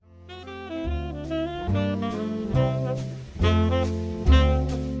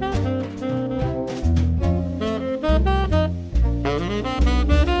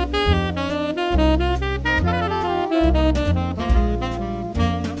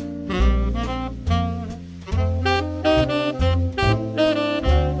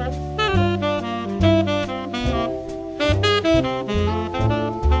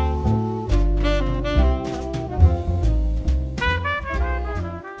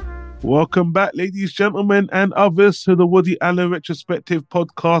Welcome back, ladies, gentlemen, and others, to the Woody Allen Retrospective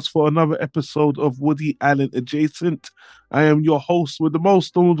Podcast for another episode of Woody Allen Adjacent. I am your host with the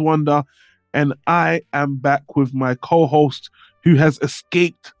most, Donald Wonder, and I am back with my co-host who has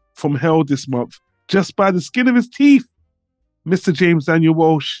escaped from hell this month just by the skin of his teeth, Mr. James Daniel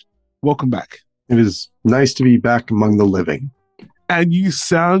Walsh. Welcome back. It is nice to be back among the living. And you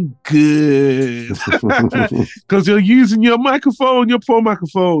sound good because you're using your microphone, your pro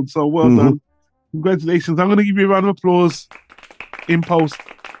microphone. So well done. Congratulations. I'm going to give you a round of applause in post.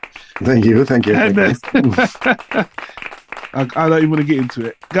 Thank you. And, I don't even want to get into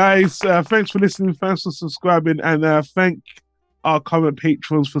it. Guys, thanks for listening. Thanks for subscribing. And thank our current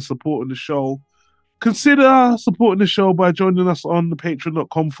patrons for supporting the show. Consider supporting the show by joining us on the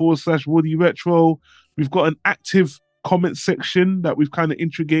patreon.com/Woody Retro. We've got an active comment section that we've kind of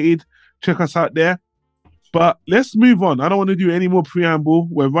integrated. Check us out there. But let's move on. I don't want to do any more preamble.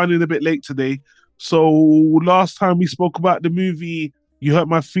 We're running a bit late today. So last time we spoke about the movie You Hurt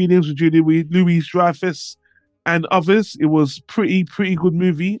My Feelings with Julie Louis-Dreyfus and others. It was pretty good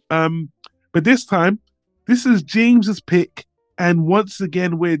movie. But this time, this is James's pick. And once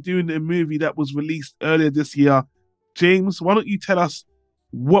again, we're doing a movie that was released earlier this year. James, why don't you tell us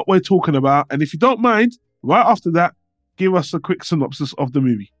what we're talking about? And if you don't mind, right after that, give us a quick synopsis of the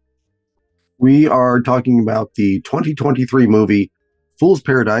movie. We are talking about the 2023 movie Fool's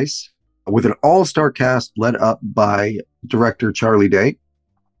Paradise, with an all-star cast led up by director Charlie Day.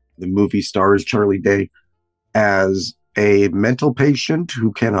 The movie stars Charlie Day as a mental patient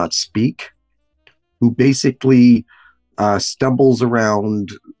who cannot speak, who basically stumbles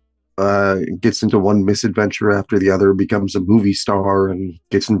around, gets into one misadventure after the other, becomes a movie star, and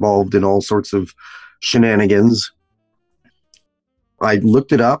gets involved in all sorts of shenanigans. I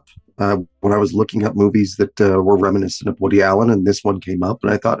looked it up when I was looking up movies that were reminiscent of Woody Allen, and this one came up,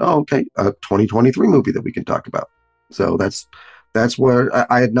 and I thought, oh, okay, a 2023 movie that we can talk about. So that's where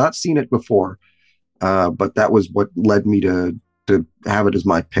I had not seen it before, but that was what led me to have it as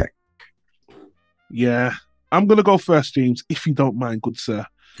my pick. Yeah, I'm going to go first, James, if you don't mind, good sir.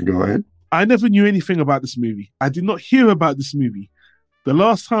 Go ahead. I never knew anything about this movie. I did not hear about this movie. The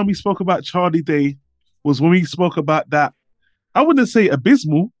last time we spoke about Charlie Day was when we spoke about that, I wouldn't say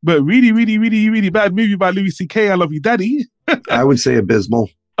abysmal, but really bad movie by Louis C.K., I Love You, Daddy. I would say abysmal.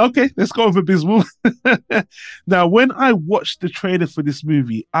 Okay, let's go with abysmal. Now, when I watched the trailer for this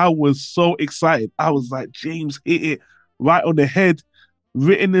movie, I was so excited. I was like, James hit it right on the head.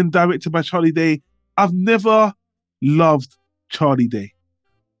 Written and directed by Charlie Day. I've never loved Charlie Day.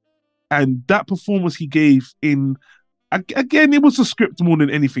 And that performance he gave in, again, it was a script more than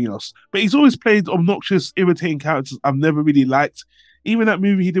anything else. But he's always played obnoxious, irritating characters I've never really liked. Even that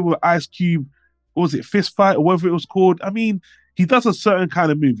movie he did with Ice Cube, what was it, Fist Fight or whatever it was called? I mean, he does a certain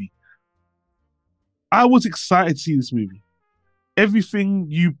kind of movie. I was excited to see this movie. Everything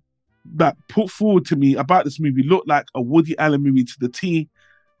you that put forward to me about this movie looked like a Woody Allen movie to the T.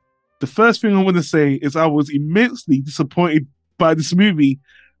 The first thing I want to say is I was immensely disappointed by this movie,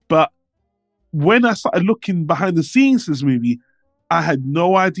 but when I started looking behind the scenes of this movie, I had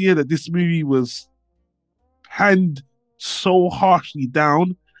no idea that this movie was panned so harshly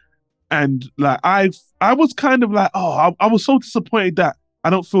down. And like I was kind of like, I was so disappointed that I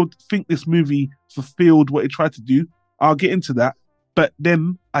don't think this movie fulfilled what it tried to do. I'll get into that. But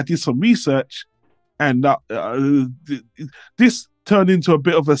then I did some research, and this turned into a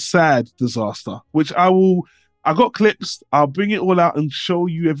bit of a sad disaster, which I got clips. I'll bring it all out and show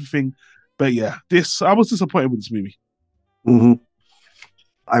you everything. But yeah, I was disappointed with this movie. Mm-hmm.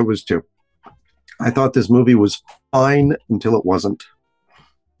 I was too. I thought this movie was fine until it wasn't.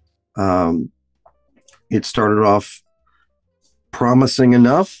 It started off promising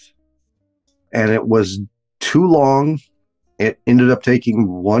enough, and it was too long. It ended up taking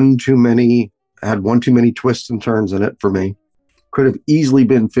one too many twists and turns in it for me. Could have easily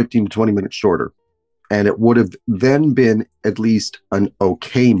been 15 to 20 minutes shorter, and it would have then been at least an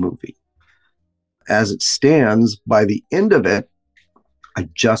okay movie. As it stands, by the end of it, I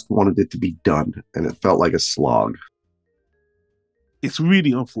just wanted it to be done, and it felt like a slog. It's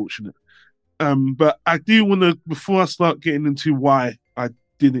really unfortunate. But I do want to, before I start getting into why I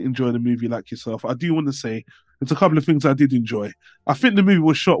didn't enjoy the movie like yourself, I do want to say there's a couple of things I did enjoy. I think the movie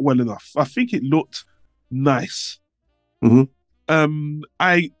was shot well enough. I think it looked nice. Mm-hmm.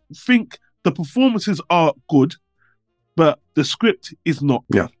 I think the performances are good, but the script is not.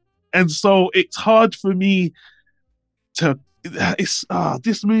 Yeah. And so it's hard for me to, this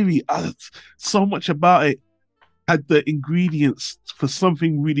movie, so much about it had the ingredients for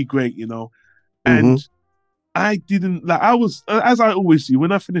something really great, you know? And I didn't like. I was as I always do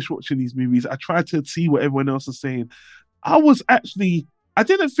when I finish watching these movies. I try to see what everyone else is saying. I was actually. I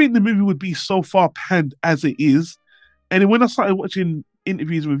didn't think the movie would be so far panned as it is, and then when I started watching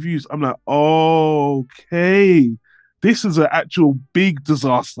interviews and reviews, I'm like, okay, this is an actual big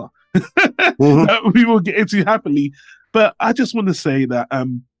disaster Mm-hmm. that we will get into happily. But I just want to say that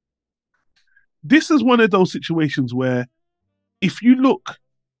this is one of those situations where if you look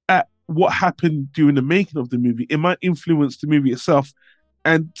at what happened during the making of the movie, it might influence the movie itself.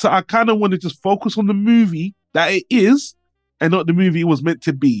 And so I kind of want to just focus on the movie that it is and not the movie it was meant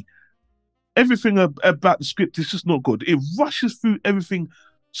to be. Everything about the script is just not good. It rushes through everything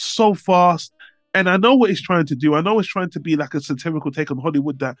so fast. And I know what it's trying to do. I know it's trying to be like a satirical take on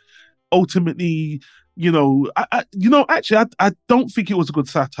Hollywood that ultimately, actually, I don't think it was a good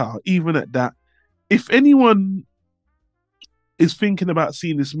satire, even at that. If anyone is thinking about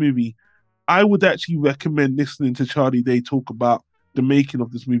seeing this movie, I would actually recommend listening to Charlie Day talk about the making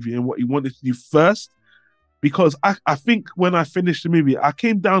of this movie and what he wanted to do first. Because I think when I finished the movie, I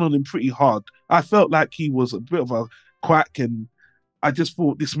came down on him pretty hard. I felt like he was a bit of a quack, and I just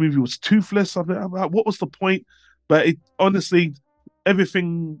thought this movie was toothless. I'm like, what was the point? But it honestly,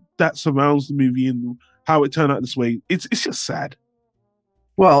 everything that surrounds the movie and how it turned out this way, it's just sad.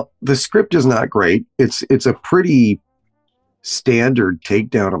 Well, the script is not great. It's a pretty standard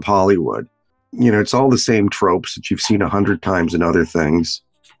takedown of Hollywood. It's all the same tropes that you've seen 100 times in other things.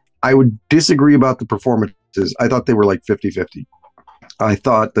 I would disagree about the performances. I thought they were like 50-50. I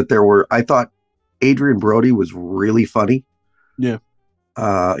thought Adrian Brody was really funny. Yeah.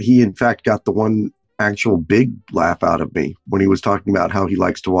 He, in fact, got the one actual big laugh out of me when he was talking about how he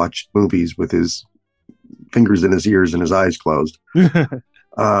likes to watch movies with his fingers in his ears and his eyes closed.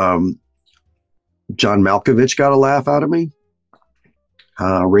 um, John Malkovich got a laugh out of me.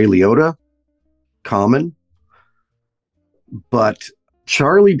 Ray Liotta, Common. But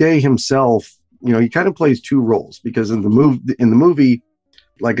Charlie Day himself, he kind of plays two roles because in the movie,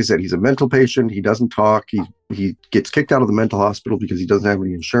 like I said, he's a mental patient. He doesn't talk. He gets kicked out of the mental hospital because he doesn't have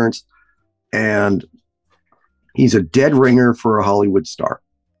any insurance, and he's a dead ringer for a Hollywood star.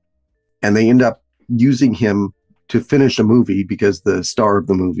 And they end up using him to finish a movie because the star of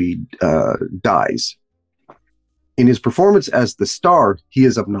the movie dies. In his performance as the star, he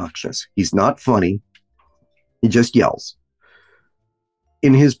is obnoxious. He's not funny. He just yells.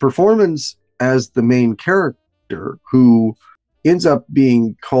 In his performance as the main character, who ends up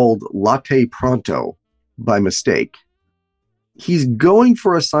being called Latte Pronto by mistake, he's going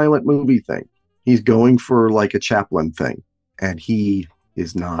for a silent movie thing. He's going for like a Chaplin thing, and he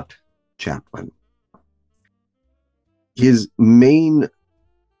is not Chaplin.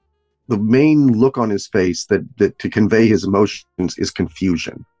 The main look on his face that to convey his emotions is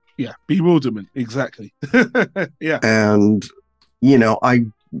confusion. Yeah, bewilderment, exactly. Yeah. And I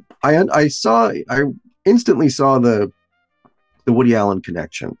instantly saw the Woody Allen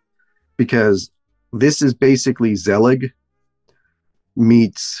connection, because this is basically Zelig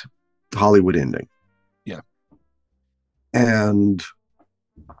meets Hollywood Ending. Yeah. And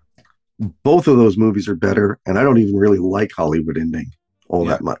both of those movies are better, and I don't even really like Hollywood Ending all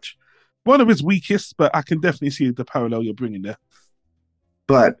that much. One of his weakest, but I can definitely see the parallel you're bringing there.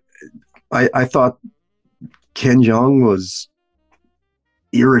 But I thought Ken Jeong was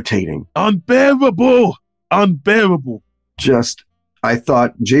irritating. Unbearable. I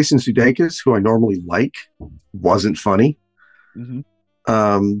thought Jason Sudeikis, who I normally like, wasn't funny. Mm-hmm.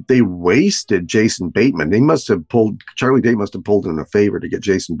 They wasted Jason Bateman. Charlie Day must have pulled in a favor to get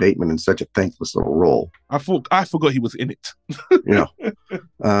Jason Bateman in such a thankless little role. I forgot he was in it.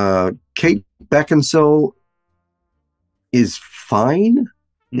 Kate Beckinsale is fine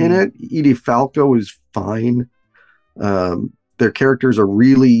in it. Edie Falco is fine. Their characters are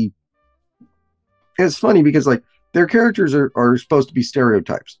really. It's funny because their characters are supposed to be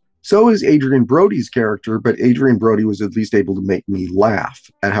stereotypes. So is Adrian Brody's character, but Adrian Brody was at least able to make me laugh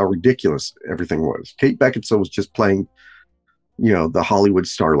at how ridiculous everything was. Kate Beckinsale was just playing, the Hollywood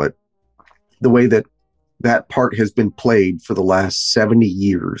starlet, the way that part has been played for the last 70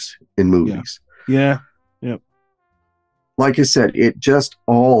 years in movies. Yeah. Like I said, it just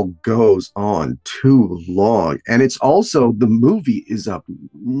all goes on too long. And it's also, the movie is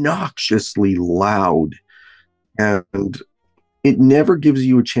obnoxiously loud, and it never gives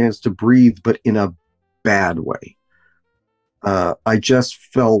you a chance to breathe, but in a bad way. I just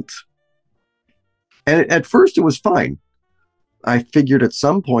felt, and at first it was fine. I figured at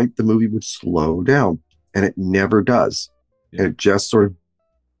some point the movie would slow down, and it never does. Yeah. And it just sort of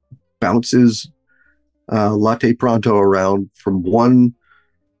bounces Latte Pronto around from one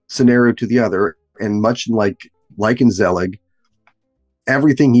scenario to the other. and much like in Zelig,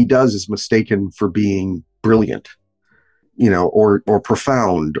 everything he does is mistaken for being brilliant, or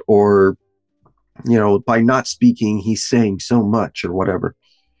profound, or by not speaking, he's saying so much or whatever.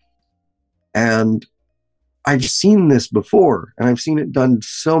 And I've seen this before, and I've seen it done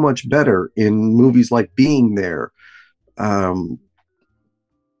so much better in movies like Being There, or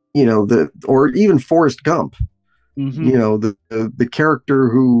even Forrest Gump. Mm-hmm. The character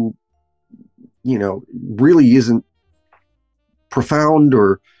who really isn't profound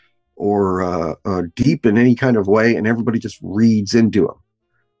or deep in any kind of way, and everybody just reads into him.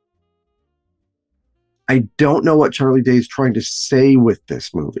 I don't know what Charlie Day is trying to say with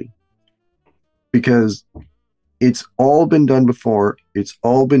this movie, because it's all been done before. It's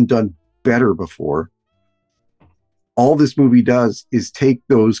all been done better before. All this movie does is take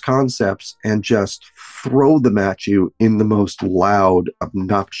those concepts and just throw them at you in the most loud,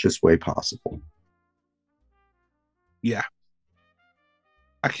 obnoxious way possible. Yeah.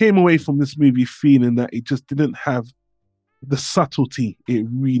 I came away from this movie feeling that it just didn't have the subtlety it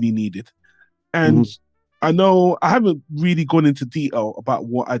really needed. And I know I haven't really gone into detail about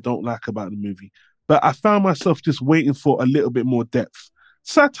what I don't like about the movie, but I found myself just waiting for a little bit more depth.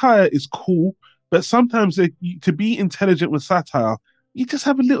 Satire is cool, but sometimes to be intelligent with satire, you just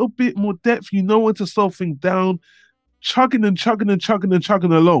have a little bit more depth. You know when to slow things down, chugging and chugging and chugging and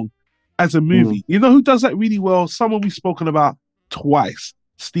chugging along as a movie. You know who does that really well? Someone we've spoken about twice,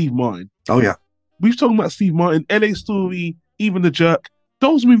 Steve Martin. Oh, yeah. We've talked about Steve Martin, LA Story, even The Jerk.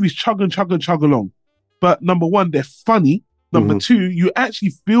 Those movies chug and chug and chug along. But number one, they're funny. Number two, you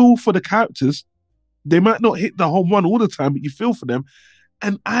actually feel for the characters. They might not hit the home run all the time, but you feel for them.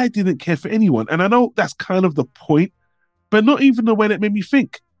 And I didn't care for anyone. And I know that's kind of the point, but not even the way that made me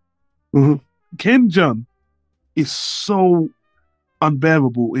think. Ken Jeong is so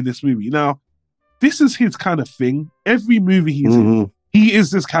unbearable in this movie. Now, this is his kind of thing. Every movie he's in, he is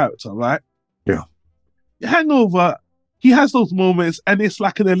this character, right? Yeah. Hangover, he has those moments, and it's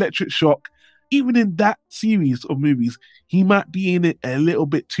like an electric shock. Even in that series of movies, he might be in it a little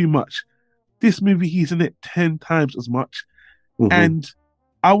bit too much. This movie, he's in it 10 times as much. And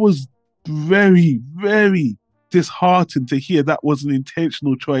I was very, very disheartened to hear that was an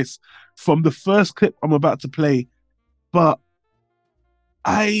intentional choice from the first clip I'm about to play. But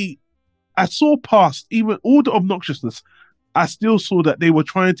I saw past even all the obnoxiousness. I still saw that they were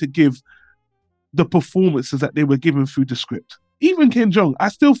trying to give the performances that they were given through the script. Even Ken Jeong, I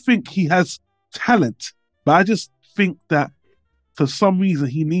still think he has talent, but I just think that for some reason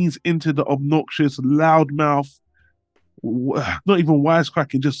he leans into the obnoxious, loudmouth, not even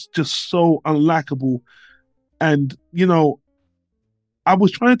wisecracking, just so unlikable. And I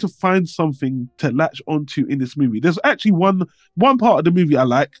was trying to find something to latch onto in this movie. There's actually one part of the movie I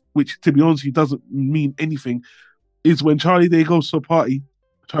like, which to be honest, doesn't mean anything, is when Charlie Day goes to a party,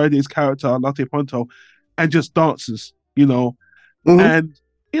 Charlie Day's character, Latte Ponto, and just dances, and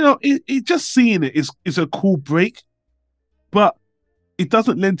it just seeing it is a cool break, but it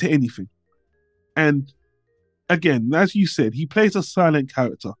doesn't lend to anything. And again, as you said, he plays a silent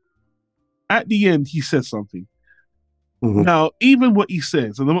character. At the end, he says something. Now, even what he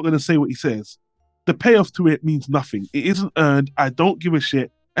says, and I'm not going to say what he says, the payoff to it means nothing. It isn't earned. I don't give a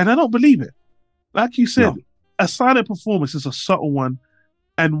shit, and I don't believe it. Like you said, a silent performance is a subtle one,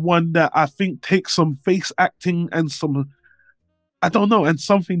 and one that I think takes some face acting and some, I don't know, and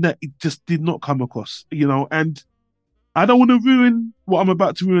something that it just did not come across, and I don't want to ruin what I'm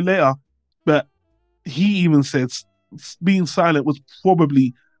about to ruin later, but he even says being silent was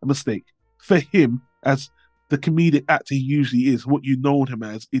probably a mistake for him as the comedic actor he usually is, what you know him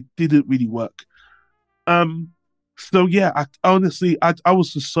as. It didn't really work. So yeah, I honestly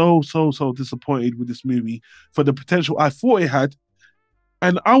was just so disappointed with this movie for the potential I thought it had.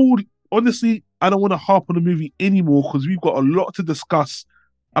 And I would honestly, I don't want to harp on the movie anymore because we've got a lot to discuss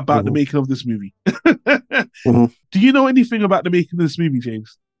about the making of this movie. Do you know anything about the making of this movie,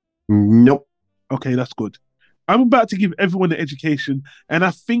 James? Nope. Okay, that's good. I'm about to give everyone an education, and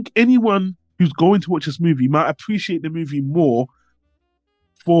I think anyone who's going to watch this movie might appreciate the movie more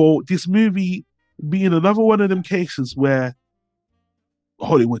for this movie being another one of them cases where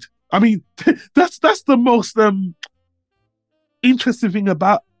Hollywood. I mean, that's the most interesting thing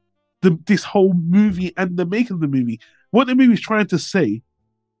about this whole movie and the making of the movie. What the movie is trying to say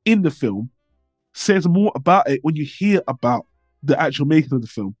in the film says more about it when you hear about the actual making of the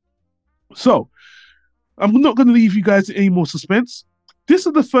film. So, I'm not going to leave you guys any more suspense. This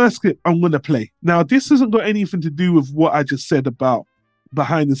is the first clip I'm going to play. Now, this hasn't got anything to do with what I just said about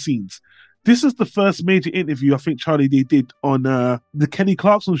behind the scenes. This is the first major interview I think Charlie Day did on the Kenny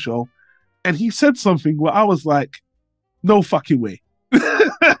Clarkson show. And he said something where I was like, no fucking way.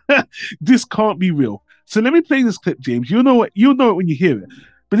 This can't be real. So let me play this clip, James. You'll know it when you hear it.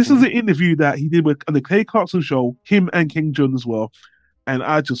 But this is an interview that he did on the Clay Clarkson show, him and King John as well. And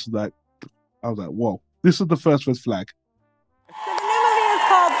I was like, whoa, this is the first red flag. So the new movie is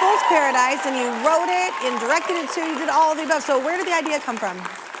called Fool's Paradise, and you wrote it and directed it too. You did all of the above. So where did the idea come from?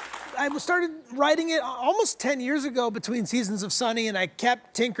 I started writing it almost 10 years ago between seasons of Sunny, and I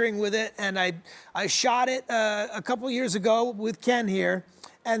kept tinkering with it, and I shot it a couple years ago with Ken here,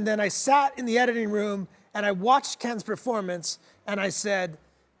 and then I sat in the editing room and I watched Ken's performance, and I said,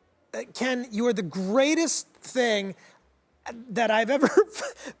 Ken, you are the greatest thing that I've ever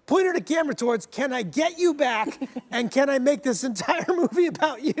pointed a camera towards. Can I get you back, and can I make this entire movie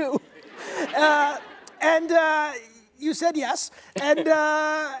about you? You said yes, and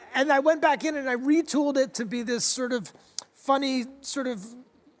I went back in and I retooled it to be this sort of funny, sort of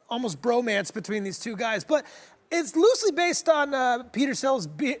almost bromance between these two guys. But it's loosely based on Peter Sellers'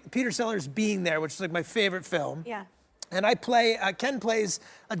 Being There, which is like my favorite film. Yeah. And Ken plays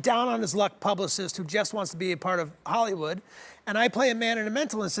a down-on-his-luck publicist who just wants to be a part of Hollywood. And I play a man in a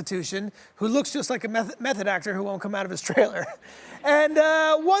mental institution who looks just like a method actor who won't come out of his trailer. And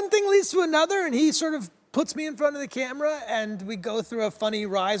one thing leads to another, and he sort of puts me in front of the camera, and we go through a funny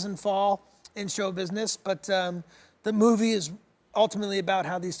rise and fall in show business. But the movie is ultimately about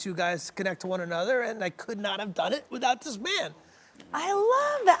how these two guys connect to one another, and I could not have done it without this man. I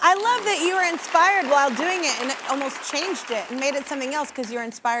love that. I love that you were inspired while doing it and it almost changed it and made it something else because you're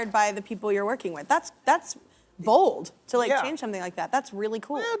inspired by the people you're working with. That's bold to change something like that. That's really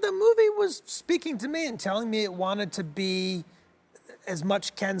cool. Well, the movie was speaking to me and telling me it wanted to be as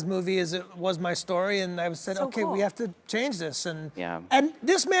much Ken's movie as it was my story, and I said, so okay, cool. We have to change this. And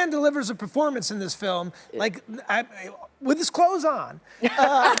this man delivers a performance in this film, with his clothes on.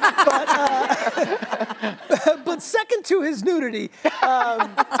 But second to his nudity,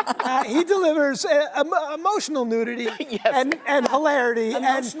 he delivers emotional nudity and hilarity.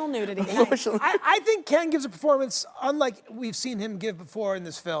 Emotional nudity. Nice. I think Ken gives a performance unlike we've seen him give before in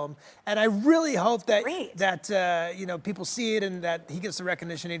this film, and I really hope that people see it and that he gets the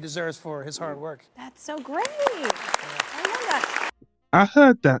recognition he deserves for his hard work. That's so great. I love that. I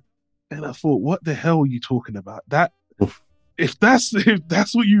heard that and I thought, what the hell are you talking about? If that's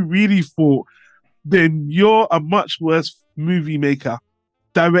what you really thought, then you're a much worse movie maker,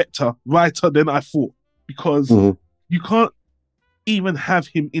 director, writer than I thought. Because you can't even have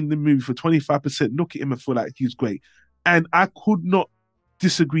him in the movie for 25%, look at him and feel like he's great. And I could not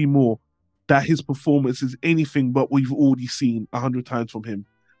disagree more that his performance is anything but what you've already seen 100 times from him.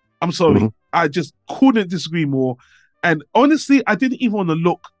 I'm sorry. I just couldn't disagree more. And honestly, I didn't even want to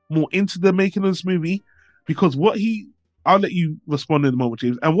look more into the making of this movie because I'll let you respond in a moment,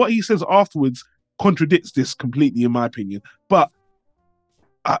 James. And what he says afterwards contradicts this completely, in my opinion. But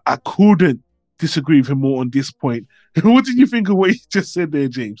I couldn't disagree with him more on this point. What did you think of what he just said there,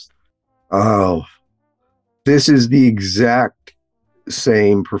 James? Oh, this is the exact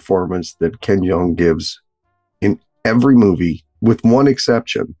same performance that Ken Jeong gives in every movie, with one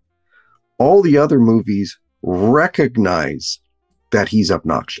exception. All the other movies recognize that he's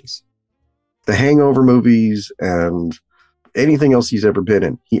obnoxious. The Hangover movies and anything else he's ever been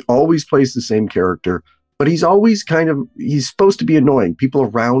in, he always plays the same character, but he's always he's supposed to be annoying. People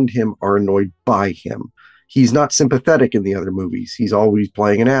around him are annoyed by him. He's not sympathetic in the other movies. He's always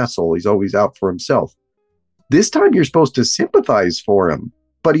playing an asshole. He's always out for himself. This time you're supposed to sympathize for him,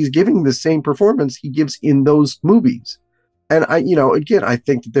 but he's giving the same performance he gives in those movies. And I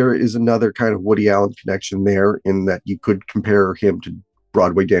think that there is another kind of Woody Allen connection there in that you could compare him to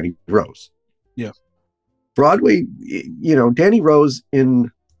Broadway Danny Rose. Yeah. Broadway, Danny Rose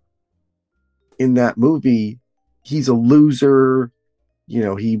in that movie, he's a loser.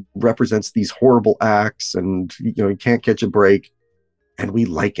 He represents these horrible acts and, he can't catch a break. And we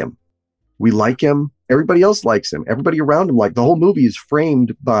like him. We like him. Everybody else likes him. Everybody around him, the whole movie is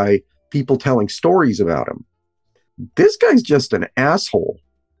framed by people telling stories about him. This guy's just an asshole.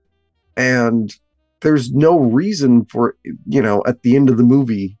 And there's no reason for, at the end of the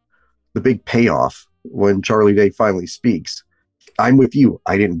movie, the big payoff when Charlie Day finally speaks. I'm with you.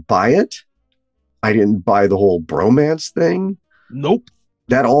 I didn't buy it. I didn't buy the whole bromance thing. Nope.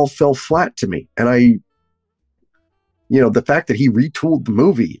 That all fell flat to me. And the fact that he retooled the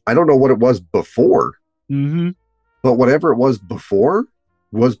movie, I don't know what it was before, but whatever it was before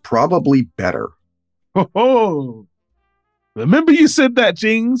was probably better. Oh, remember you said that,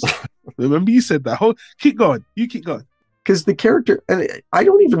 James. Remember you said that. Keep going. You keep going. Because the character, and I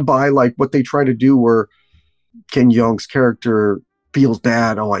don't even buy what they try to do where Ken Jeong's character feels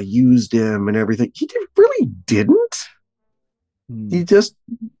bad. Oh, I used him and everything. Really didn't. He just,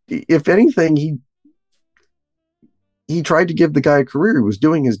 if anything, he tried to give the guy a career. He was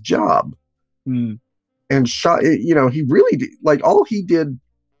doing his job and shot. He really did, like all he did.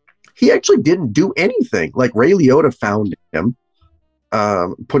 He actually didn't do anything. Like Ray Liotta found him,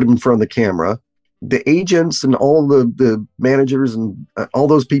 put him in front of the camera. The agents and all the managers and all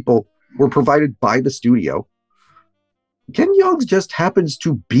those people were provided by the studio. Ken Jeong just happens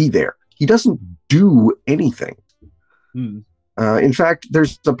to be there. He doesn't do anything. In fact,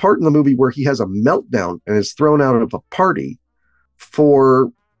 there's a part in the movie where he has a meltdown and is thrown out of a party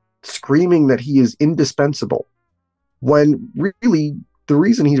for screaming that he is indispensable. When really the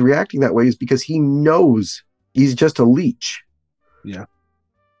reason he's reacting that way is because he knows he's just a leech. Yeah.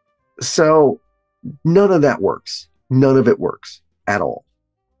 So none of that works. None of it works at all.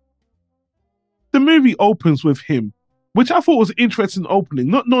 The movie opens with him, which I thought was an interesting opening,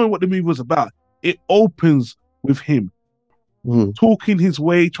 not knowing what the movie was about. It opens with him talking his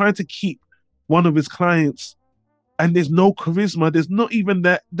way, trying to keep one of his clients, and there's no charisma. There's not even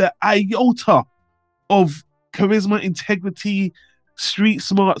the iota of charisma, integrity, street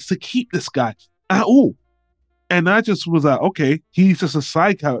smarts to keep this guy at all. And I just was like, okay, he's just a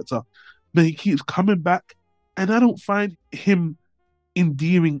side character, but he keeps coming back, and I don't find him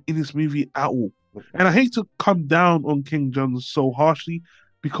endearing in this movie at all. And I hate to come down on King John so harshly,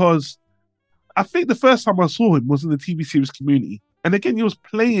 because I think the first time I saw him was in the TV series Community. And again, he was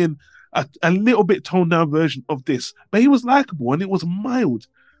playing a little bit toned down version of this, but he was likable and it was mild.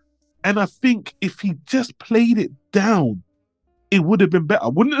 And I think if he just played it down, it would have been better.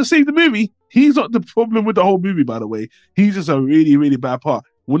 Wouldn't have saved the movie. He's not the problem with the whole movie, by the way. He's just a really, really bad part.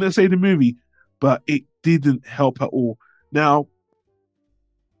 Wouldn't have saved the movie, but it didn't help at all. Now,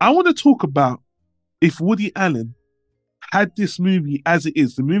 I want to talk about if Woody Allen had this movie as it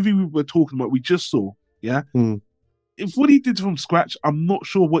is, the movie we were talking about, we just saw, yeah? If Woody did it from scratch, I'm not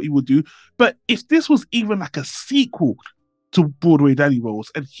sure what he would do. But if this was even like a sequel to Broadway Danny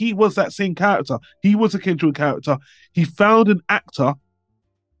Rose, and he was that same character, he was a Kendrick character, he found an actor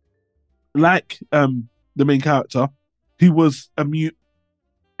like the main character who was a mute,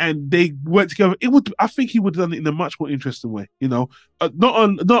 and they worked together, I think he would have done it in a much more interesting way, not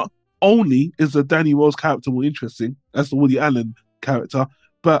only is the Danny Rose character more interesting as the Woody Allen character,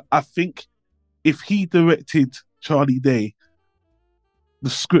 but I think if he directed Charlie Day, the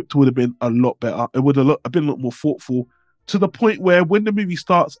script would have been a lot better. It would have been a lot more thoughtful, to the point where when the movie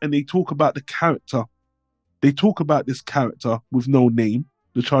starts and they talk about the character, they talk about this character with no name,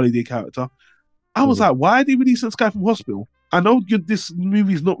 the Charlie Day character. I was like, why are they releasing this guy from hospital? I know this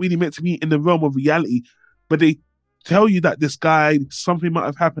movie is not really meant to be in the realm of reality, but they tell you that this guy, something might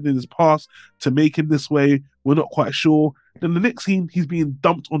have happened in his past to make him this way. We're not quite sure. Then the next scene, he's being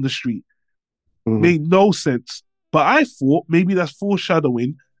dumped on the street. Made no sense. But I thought maybe that's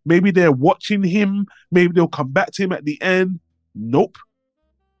foreshadowing. Maybe they're watching him. Maybe they'll come back to him at the end. Nope.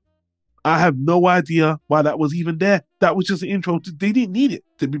 I have no idea why that was even there. That was just an intro. They didn't need it,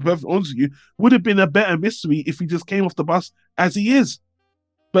 to be perfectly honest with you. Would have been a better mystery if he just came off the bus as he is.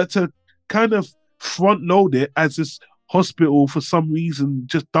 But to kind of front load it as this hospital for some reason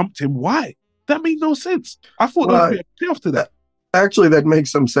just dumped him. Why? That made no sense. I thought there would be a payoff to that. Actually, that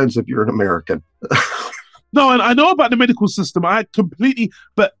makes some sense if you're an American. No, and I know about the medical system.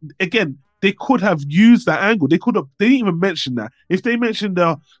 But again, they could have used that angle. They didn't even mention that. If they mentioned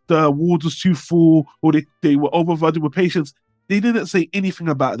the ward was too full or they were overloaded with patients, they didn't say anything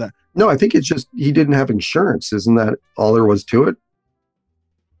about that. No, I think it's just he didn't have insurance. Isn't that all there was to it?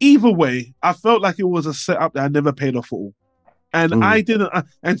 Either way, I felt like it was a setup that I never paid off at all. And I didn't,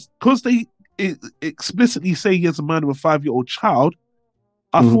 and because they explicitly say he has a mind of a 5-year-old child,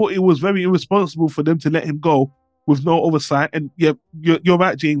 I thought it was very irresponsible for them to let him go with no oversight. And yeah, you're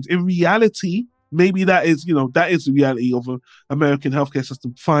right, James. In reality, maybe that is the reality of an American healthcare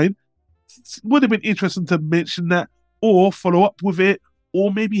system. Fine. It would have been interesting to mention that or follow up with it,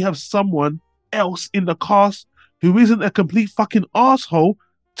 or maybe have someone else in the cast who isn't a complete fucking asshole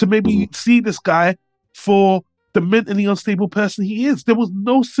to maybe see this guy for the mentally unstable person he is. There was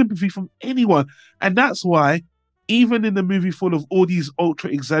no sympathy from anyone. And that's why, even in the movie full of all these ultra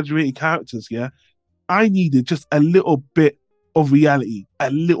exaggerated characters, I needed just a little bit of reality, a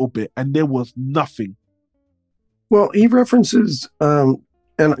little bit, and there was nothing. Well, he references, and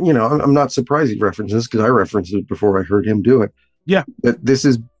I'm not surprised he references because I referenced it before I heard him do it. Yeah, that this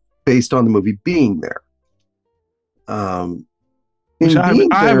is based on the movie Being There. Which I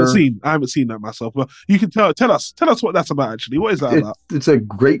haven't seen that myself, but you can tell us what that's about. Actually, what is that about? It's a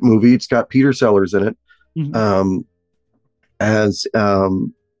great movie. It's got Peter Sellers in it. as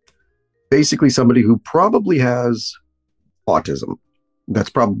basically somebody who probably has autism. That's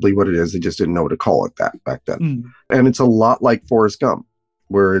probably what it is. They just didn't know what to call it that back then. And it's a lot like Forrest Gump,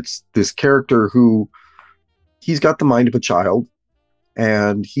 where it's this character who he's got the mind of a child,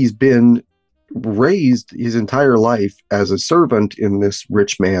 and he's been raised his entire life as a servant in this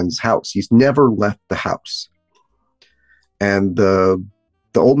rich man's house. He's never left the house. And the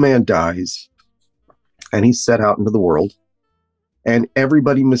old man dies, and he's set out into the world, and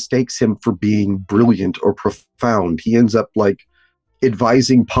everybody mistakes him for being brilliant or profound. He ends up like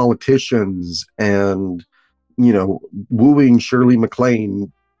advising politicians and, wooing Shirley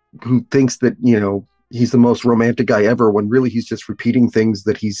MacLaine, who thinks that, he's the most romantic guy ever, when really he's just repeating things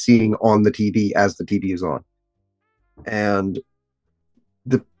that he's seeing on the TV as the TV is on. And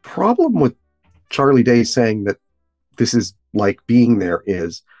the problem with Charlie Day saying that this is like being there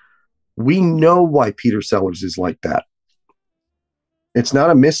is, we know why Peter Sellers is like that. It's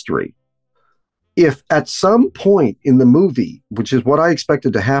not a mystery. If at some point in the movie, which is what I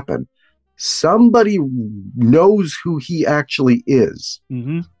expected to happen, somebody knows who he actually is,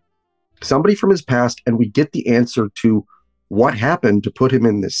 somebody from his past, and we get the answer to what happened to put him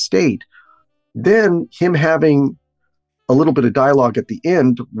in this state, then him having a little bit of dialogue at the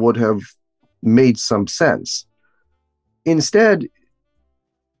end would have made some sense. Instead,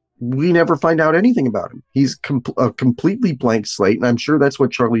 we never find out anything about him. He's a completely blank slate, and I'm sure that's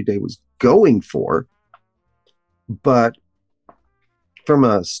what Charlie Day was going for. But from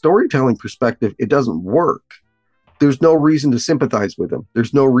a storytelling perspective, it doesn't work. There's no reason to sympathize with him.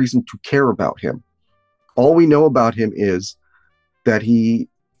 There's no reason to care about him. All we know about him is that he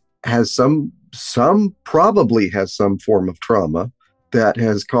has probably has some form of trauma that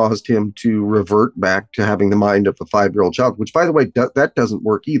has caused him to revert back to having the mind of a 5-year-old child, which, by the way, that doesn't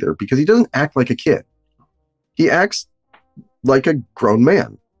work either, because he doesn't act like a kid. He acts like a grown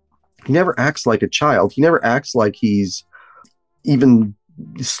man. He never acts like a child. He never acts like he's even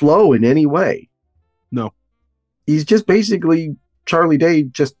slow in any way. No. He's just basically Charlie Day,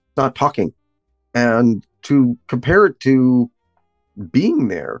 just not talking. And to compare it to Being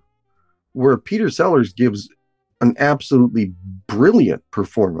There, where Peter Sellers gives an absolutely brilliant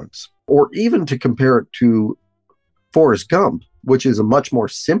performance, or even to compare it to Forrest Gump, which is a much more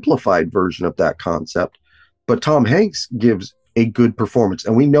simplified version of that concept, but Tom Hanks gives a good performance,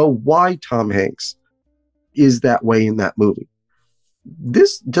 and we know why Tom Hanks is that way in that movie.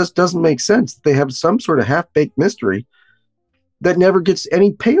 This just doesn't make sense. They have some sort of half-baked mystery that never gets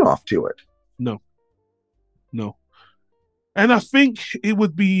any payoff to it. No. And I think it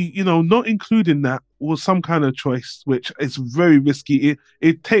would be, not including that was some kind of choice, which is very risky.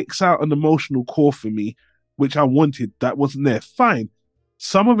 It takes out an emotional core for me, which I wanted. That wasn't there. Fine.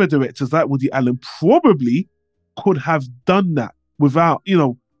 Some of the directors, like Woody Allen, probably could have done that without,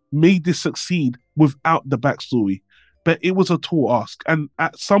 made this succeed without the backstory. But it was a tall ask. And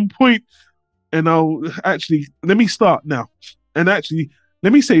at some point, and let me start now. And actually,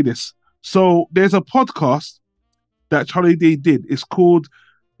 let me say this. So there's a podcast that Charlie Day did. It's called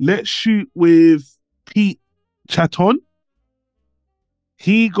Let's Shoot with Pete Chaton.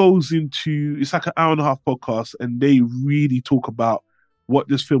 He goes into, it's like an hour and a half podcast, and they really talk about what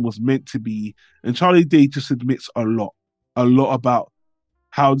this film was meant to be. And Charlie Day just admits a lot about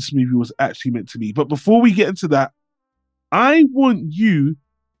how this movie was actually meant to be. But before we get into that, I want you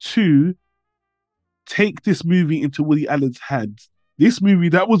to take this movie into Woody Allen's hands. This movie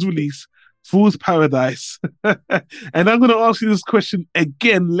that was released, Fool's Paradise. And I'm going to ask you this question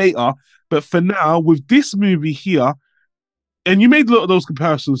again later. But for now, with this movie here, and you made a lot of those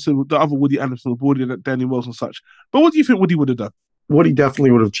comparisons to the other Woody Allen films, Woody and Danny Wells and such. But what do you think Woody would have done? Woody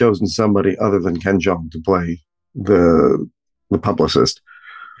definitely would have chosen somebody other than Ken Jeong to play the publicist.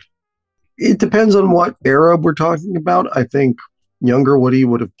 It depends on what era we're talking about. I think younger Woody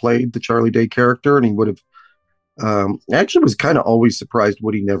would have played the Charlie Day character, and he would have actually was kind of always surprised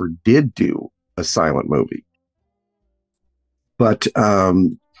Woody never did do a silent movie. But,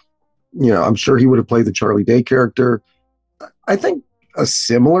 I'm sure he would have played the Charlie Day character. I think a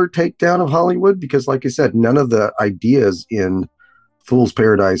similar takedown of Hollywood, because like I said, none of the ideas in Fool's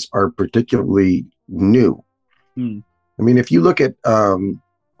Paradise are particularly new. I mean, if you look at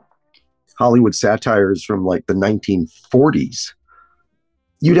Hollywood satires from like the 1940s,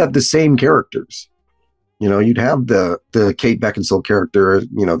 you'd have the same characters. You'd have the Kate Beckinsale character,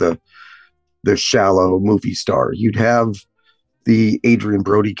 the shallow movie star. You'd have the Adrian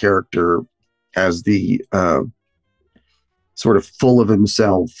Brody character as the sort of full of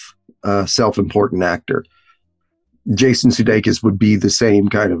himself, self-important actor. Jason Sudeikis would be the same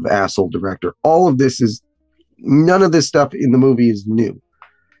kind of asshole director. All of this is None of this stuff in the movie is new.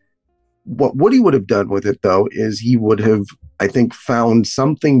 What Woody would have done with it, though, is he would have, I think, found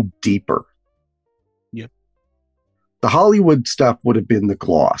something deeper. Yeah. The Hollywood stuff would have been the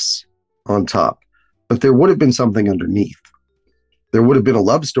gloss on top, but there would have been something underneath. There would have been a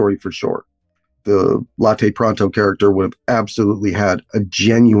love story for sure. The Latte Pronto character would have absolutely had a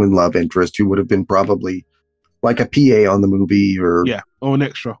genuine love interest who would have been probably like a PA on the movie or an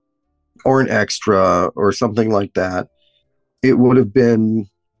extra. Or an extra or something like that. It would have been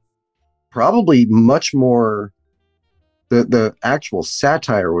probably much more, the actual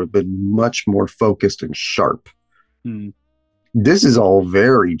satire would have been much more focused and sharp. This is all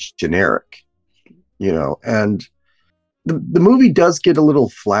very generic, and the movie does get a little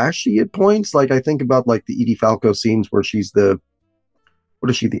flashy at points. Like I think about like the Edie Falco scenes where she's the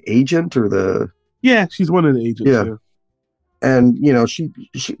agent or the... Yeah, she's one of the agents. Yeah. And, she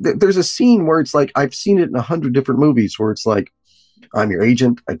there's a scene where it's like, I've seen it in 100 different movies where it's like, I'm your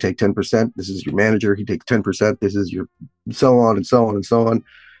agent, I take 10%. This is your manager, he takes 10%. This is your so on and so on and so on.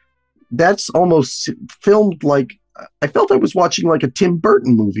 That's almost filmed like, I felt I was watching like a Tim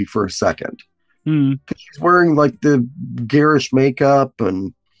Burton movie for a second. Because she's wearing like the garish makeup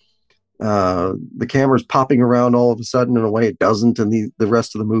and the camera's popping around all of a sudden in a way it doesn't in the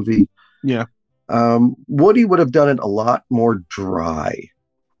rest of the movie. Yeah. Woody would have done it a lot more dry.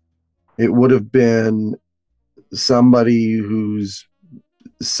 It would have been somebody who's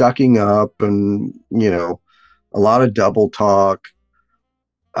sucking up and, a lot of double talk.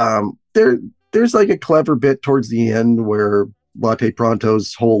 There's like a clever bit towards the end where Latte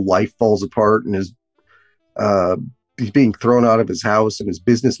Pronto's whole life falls apart and he's being thrown out of his house and his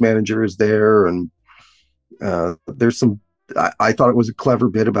business manager is there. And there's some, I thought it was a clever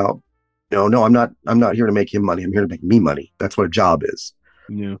bit about, no, I'm not here to make him money. I'm here to make me money. That's what a job is.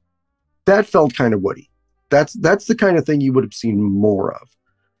 Yeah. That felt kind of Woody. That's the kind of thing you would have seen more of.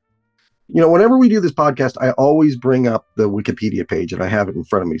 Whenever we do this podcast, I always bring up the Wikipedia page and I have it in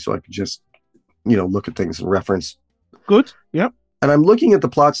front of me so I can just, look at things and reference. Good. Yep. And I'm looking at the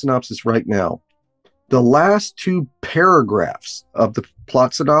plot synopsis right now. The last 2 paragraphs of the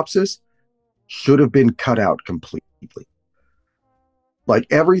plot synopsis should have been cut out completely. Like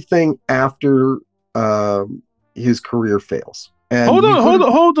everything after his career fails. And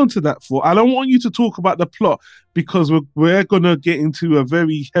hold on to that for. I don't want you to talk about the plot because we're gonna get into a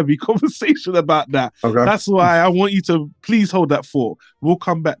very heavy conversation about that. Okay. That's why I want you to please hold that for. We'll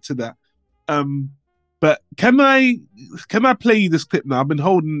come back to that. But can I play you this clip now? I've been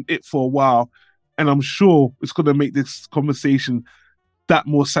holding it for a while, and I'm sure it's gonna make this conversation that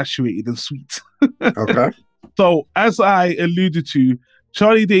more saturated and sweet. Okay. So as I alluded to,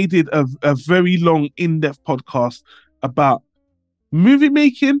 Charlie Day did a very long, in-depth podcast about movie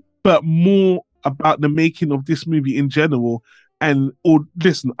making, but more about the making of this movie in general.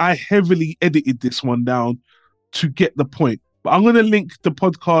 Listen, I heavily edited this one down to get the point. But I'm going to link the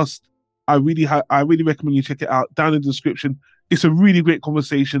podcast. I really recommend you check it out down in the description. It's a really great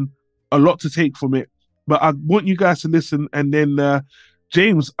conversation, a lot to take from it. But I want you guys to listen. And then,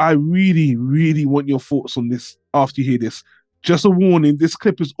 James, I really, really want your thoughts on this after you hear this. Just a warning, this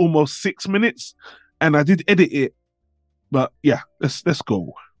clip is almost 6 minutes, and I did edit it. But yeah, let's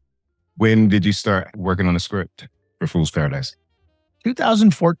go. When did you start working on the script for Fool's Paradise?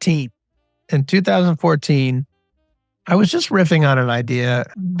 2014. In 2014, I was just riffing on an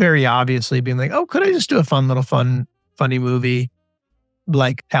idea, very obviously being like, oh, could I just do a funny movie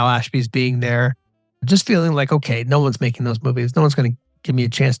like Hal Ashby's being there? Just feeling like, okay, no one's making those movies. No one's going to give me a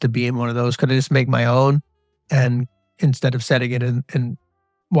chance to be in one of those. Could I just make my own? And instead of setting it in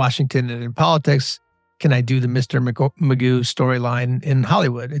Washington and in politics, can I do the Mr. Magoo storyline in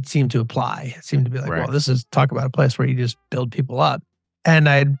Hollywood? It seemed to apply. It seemed to be like, well, this is talk about a place where you just build people up. And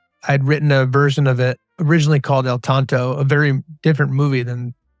I'd written a version of it originally called El Tonto, a very different movie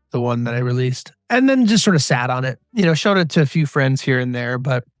than the one that I released. And then just sort of sat on it, showed it to a few friends here and there,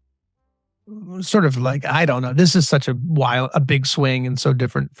 but sort of like, I don't know, this is such a big swing and so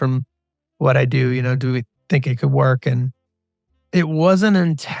different from what I do. Do we think it could work? And it wasn't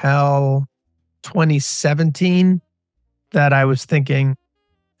until 2017 that I was thinking,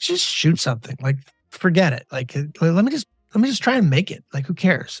 just shoot something, like forget it. Like, let me just try and make it. Like, who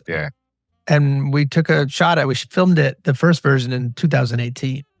cares? Yeah. And we took a shot at, we filmed it, the first version in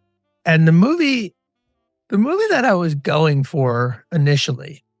 2018. And the movie that I was going for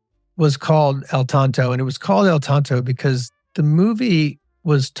initially was called El Tonto. And it was called El Tonto because the movie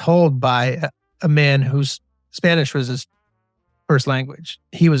was told by a man whose Spanish was his first language.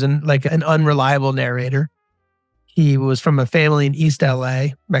 He was an unreliable narrator. He was from a family in East LA,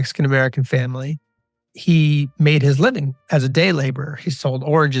 Mexican-American family. he made his living as a day laborer. He sold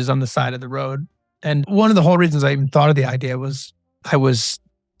oranges on the side of the road. And one of the whole reasons I even thought of the idea was I was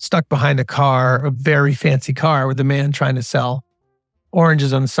stuck behind a car, a very fancy car with a man trying to sell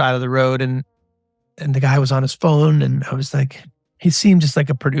oranges on the side of the road. And the guy was on his phone, and I was like, he seemed just like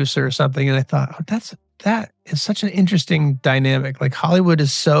a producer or something. And I thought, oh, that is such an interesting dynamic. Like Hollywood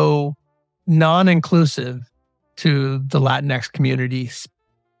is so non-inclusive to the Latinx community,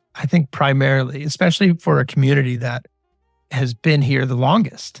 I think primarily, especially for a community that has been here the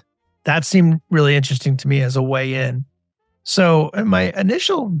longest. That seemed really interesting to me as a way in. So in my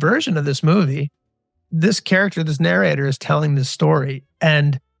initial version of this movie, this character, this narrator is telling this story,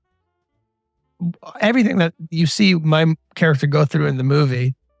 and everything that you see my character go through in the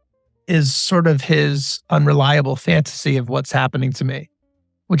movie is sort of his unreliable fantasy of what's happening to me,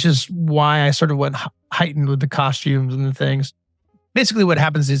 which is why I sort of went heightened with the costumes and the things. Basically what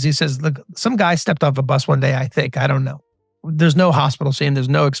happens is he says, look, some guy stepped off a bus one day, I don't know. There's no hospital scene. There's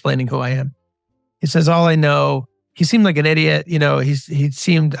no explaining who I am. He says, all I know, he seemed like an idiot. You know, he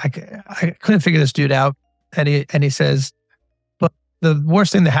seemed, I couldn't figure this dude out. And he says, but the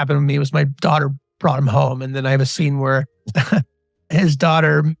worst thing that happened to me was my daughter brought him home. And then I have a scene where his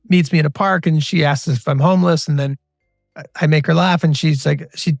daughter meets me in a park and she asks if I'm homeless. And then I make her laugh, and she's like,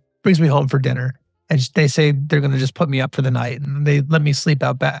 she brings me home for dinner. And they say they're going to just put me up for the night, and they let me sleep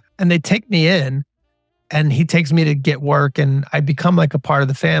out back. And they take me in, and he takes me to get work, and I become like a part of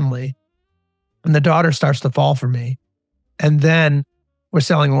the family. And the daughter starts to fall for me. And then we're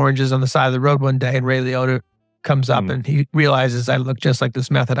selling oranges on the side of the road one day, and Ray Liotta comes up and he realizes I look just like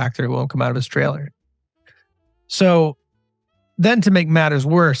this method actor who won't come out of his trailer. So then, to make matters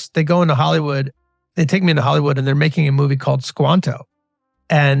worse, they go into Hollywood. They take me into Hollywood, and they're making a movie called Squanto.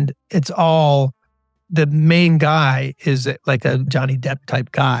 And it's all, the main guy is like a Johnny Depp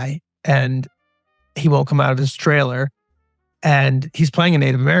type guy, and he won't come out of his trailer, and he's playing a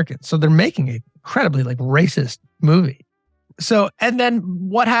Native American. So they're making an incredibly like racist movie. So, and then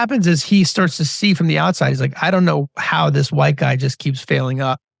what happens is he starts to see from the outside, he's like, I don't know how this white guy just keeps failing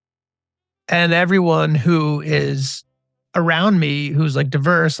up. And everyone who is around me, who's like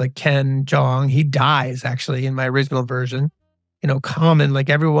diverse, like Ken Jeong, he dies actually in my original version. You know, Common, like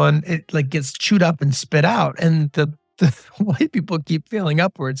everyone, it like gets chewed up and spit out, and the white people keep failing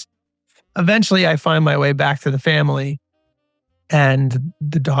upwards. Eventually, I find my way back to the family, and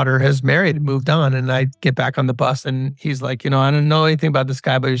the daughter has married and moved on, and I get back on the bus, and he's like, you know, I don't know anything about this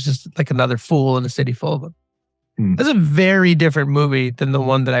guy, but he's just like another fool in a city full of them. It's a very different movie than the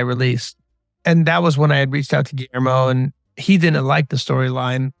one that I released. And that was when I had reached out to Guillermo, and he didn't like the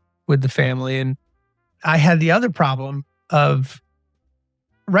storyline with the family. And I had the other problem of,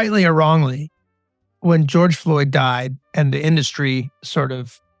 rightly or wrongly, when George Floyd died and the industry sort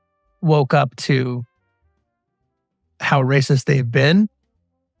of woke up to how racist they've been,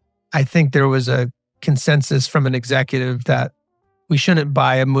 I think there was a consensus from an executive that we shouldn't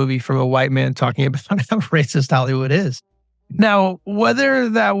buy a movie from a white man talking about how racist Hollywood is. Now, whether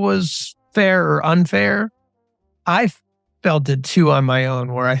that was fair or unfair, I felt it too on my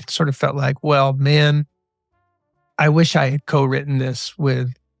own, where I sort of felt like, well, man, I wish I had co-written this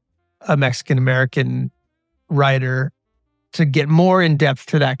with a Mexican-American writer to get more in depth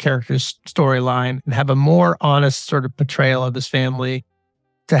to that character's storyline and have a more honest sort of portrayal of his family,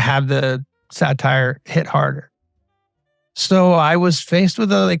 to have the satire hit harder. So I was faced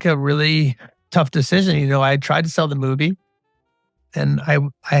with a really tough decision. You know, I tried to sell the movie, and I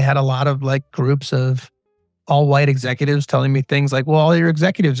had a lot of like groups of all white executives telling me things like, well, all your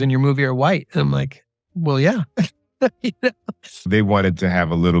executives in your movie are white. And I'm like, well, yeah. You know? They wanted to have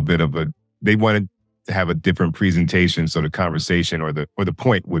they wanted to have a different presentation, so the conversation or the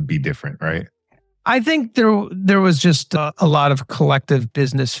point would be different, right? I think there was just a lot of collective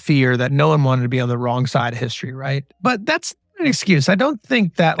business fear that no one wanted to be on the wrong side of history, right? But that's an excuse. I don't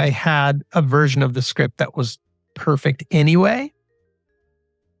think that I had a version of the script that was perfect anyway.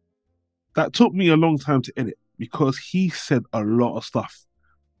 That took me a long time to edit because he said a lot of stuff.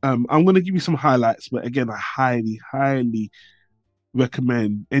 I'm going to give you some highlights, but again, I highly, highly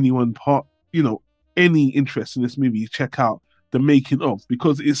recommend anyone any interest in this movie, check out the making of,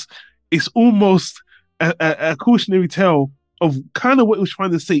 because it's almost a cautionary tale of kind of what he was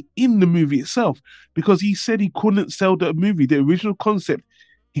trying to say in the movie itself, because he said he couldn't sell the movie, the original concept,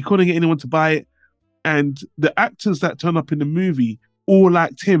 he couldn't get anyone to buy it, and the actors that turn up in the movie all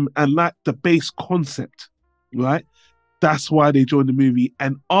liked him and liked the base concept, right? That's why they joined the movie.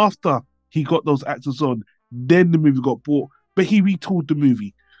 And after he got those actors on, then the movie got bought. But he retooled the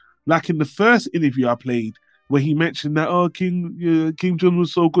movie. Like in the first interview I played, where he mentioned that, oh, Kim Jong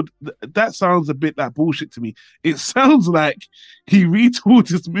was so good. That sounds a bit like bullshit to me. It sounds like he retooled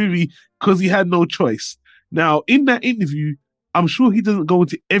this movie because he had no choice. Now, in that interview, I'm sure he doesn't go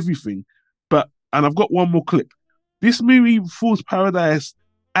into everything, and I've got one more clip. This movie, Fool's Paradise,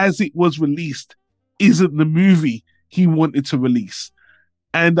 as it was released, isn't the movie he wanted to release.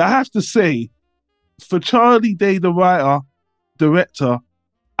 And I have to say, for Charlie Day, the writer, director,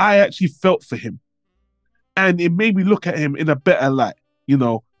 I actually felt for him. And it made me look at him in a better light,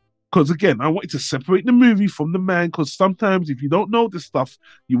 because again, I wanted to separate the movie from the man, because sometimes if you don't know this stuff,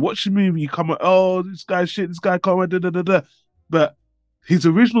 you watch the movie, you come out, oh, this guy shit, this guy can't, da, da, da, da. But his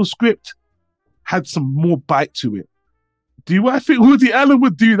original script had some more bite to it. Do I think Woody Allen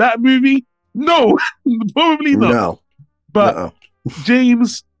would do that movie? No, probably not. No. But No.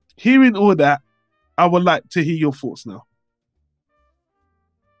 James, hearing all that, I would like to hear your thoughts now.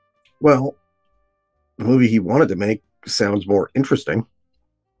 Well, the movie he wanted to make sounds more interesting.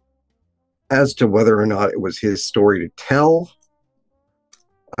 As to whether or not it was his story to tell,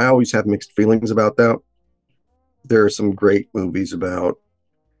 I always have mixed feelings about that. There are some great movies about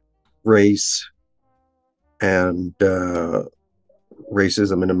race and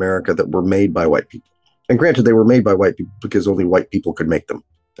racism in America that were made by white people. And granted, they were made by white people because only white people could make them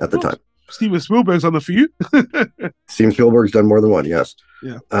at the time. Steven Spielberg's on a few. Steven Spielberg's done more than one, yes.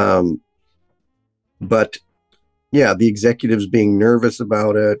 Yeah. But yeah, the executives being nervous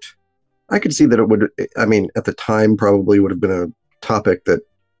about it, I could see that it would, at the time probably would have been a topic that,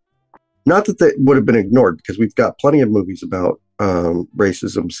 not that they would have been ignored, because we've got plenty of movies about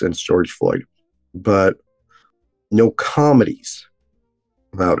racism since George Floyd, but no comedies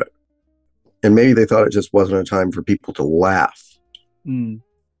about it. And maybe they thought it just wasn't a time for people to laugh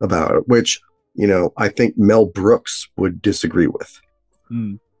about it, which, I think Mel Brooks would disagree with.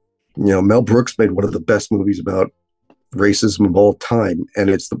 Mel Brooks made one of the best movies about racism of all time, and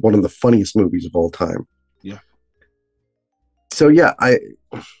it's one of the funniest movies of all time. Yeah. So yeah,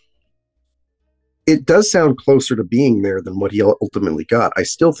 it does sound closer to being there than what he ultimately got. I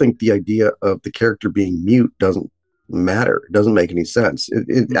still think the idea of the character being mute doesn't matter. It doesn't make any sense.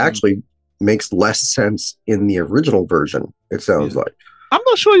 It actually makes less sense in the original version, it sounds like. I'm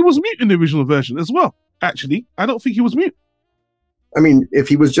not sure he was mute in the original version as well, actually. I don't think he was mute. If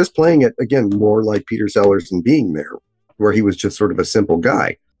he was just playing it, again, more like Peter Sellers and Being There, where he was just sort of a simple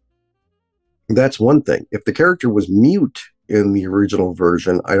guy, that's one thing. If the character was mute in the original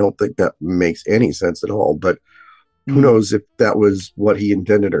version, I don't think that makes any sense at all. But who knows if that was what he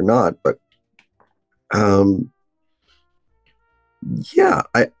intended or not. But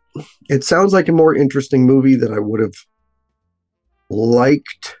it sounds like a more interesting movie that I would have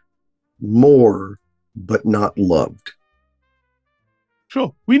liked more, but not loved.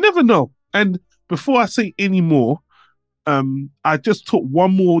 Sure. We never know. And before I say any more, I just took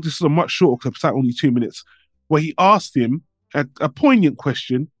one more. This is a much shorter clip, it's like only 2 minutes, where he asked him a poignant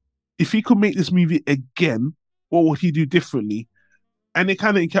question. If he could make this movie again, what would he do differently? And it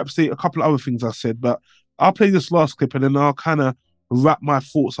kind of encapsulates a couple of other things I said, but I'll play this last clip and then I'll kind of wrap my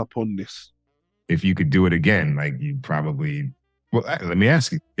thoughts up on this. If you could do it again, like you probably, well, let me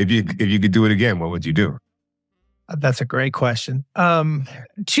ask you, if you could do it again, what would you do? That's a great question.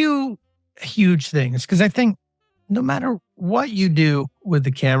 Two huge things, because I think no matter what you do with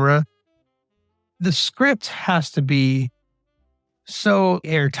the camera, the script has to be so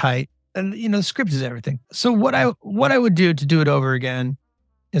airtight, and the script is everything. So what I would do to do it over again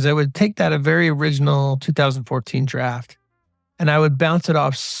is I would take that a very original 2014 draft, and I would bounce it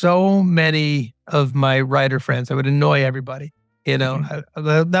off so many of my writer friends. I would annoy everybody.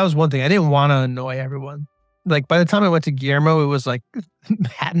 That was one thing. I didn't want to annoy everyone. Like by the time I went to Guillermo, it was like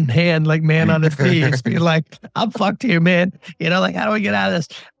hat in hand, like man on his feet, being like, I'm fucked here, man. Like, how do we get out of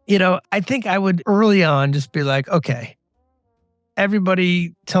this? I think I would early on just be like, okay,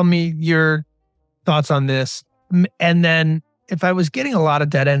 everybody tell me your thoughts on this. And then if I was getting a lot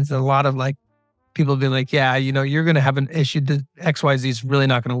of dead ends and a lot of like people being like, yeah, you're going to have an issue, the XYZ is really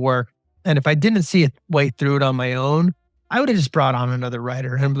not going to work. And if I didn't see a way through it on my own, I would have just brought on another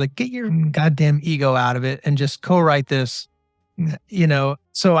writer and be like, get your goddamn ego out of it and just co-write this,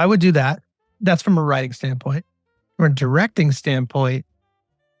 So I would do that. That's from a writing standpoint. From a directing standpoint,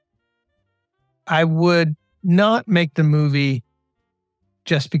 I would not make the movie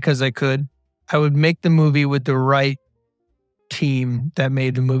just because I could. I would make the movie with the right team that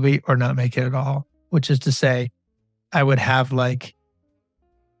made the movie or not make it at all, which is to say I would have like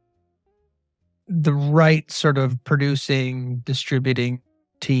the right sort of producing, distributing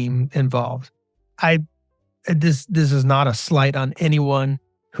team involved. This is not a slight on anyone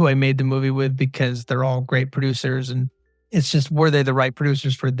who I made the movie with because they're all great producers, and it's just, were they the right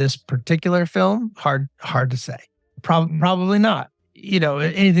producers for this particular film? Hard to say. Probably not.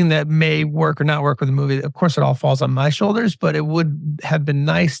 Anything that may work or not work with the movie, of course, it all falls on my shoulders, but it would have been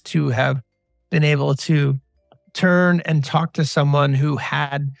nice to have been able to turn and talk to someone who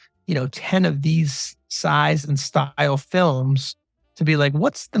had, 10 of these size and style films to be like,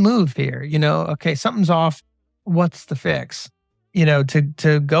 what's the move here? Okay, something's off. What's the fix?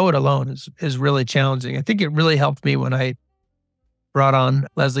 To go it alone is really challenging. I think it really helped me when I brought on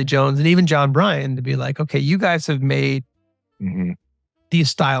Leslie Jones and even John Bryan to be like, okay, you guys have made these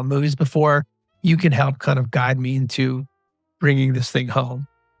style movies before. You can help kind of guide me into bringing this thing home.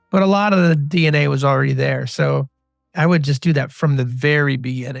 But a lot of the DNA was already there. So I would just do that from the very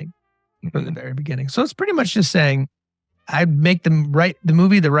beginning. So it's pretty much just saying, I'd make the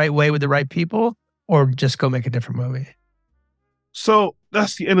movie the right way with the right people, or just go make a different movie. So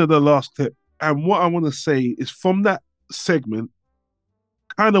that's the end of the last clip. And what I want to say is, from that segment,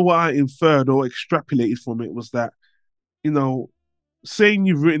 kind of what I inferred or extrapolated from it was that, saying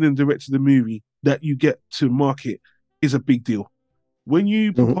you've written and directed the movie that you get to market is a big deal. When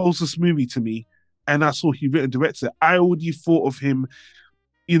you proposed this movie to me and I saw he written and directed it, I already thought of him,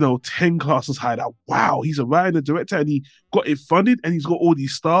 10 classes higher. That, wow, he's a writer and director and he got it funded and he's got all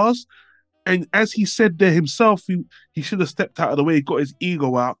these stars. And as he said there himself, he should have stepped out of the way, got his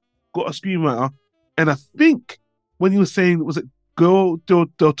ego out, got a screenwriter. And I think when he was saying, was it Del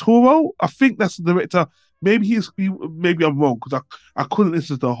Toro? I think that's the director. Maybe maybe I'm wrong, because I couldn't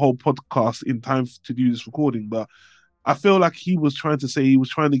listen to the whole podcast in time to do this recording, but I feel like he was trying to say he was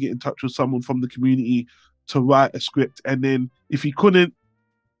trying to get in touch with someone from the community to write a script. And then if he couldn't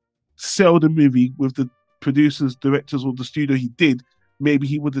sell the movie with the producers, directors, or the studio he did, maybe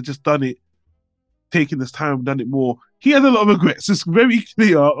he would have just done it, taken his time, done it more. He has a lot of regrets. It's very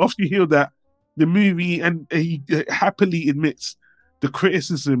clear after you hear that the movie, and he happily admits the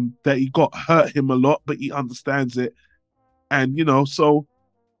criticism that he got hurt him a lot, but he understands it. And, so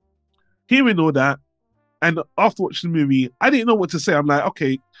hearing all that, and after watching the movie, I didn't know what to say. I'm like,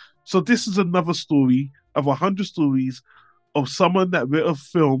 okay, so this is another story of 100 stories of someone that wrote a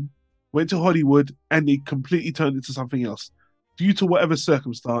film, went to Hollywood, and they completely turned it into something else due to whatever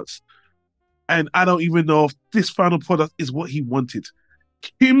circumstance. And I don't even know if this final product is what he wanted.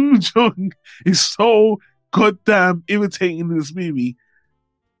 Kim Jeong is so goddamn irritating in this movie.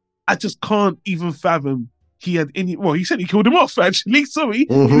 I just can't even fathom he had any. Well, he said he killed him off, actually. Sorry.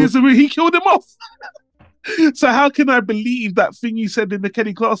 In this movie, he killed him off. So how can I believe that thing you said in the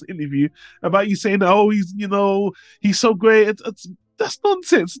Kenny Clark interview about you saying, oh, he's so great? That's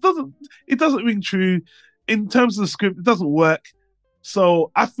nonsense. It doesn't ring true. In terms of the script, it doesn't work.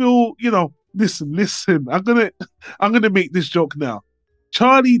 So I feel, listen, I'm gonna make this joke now.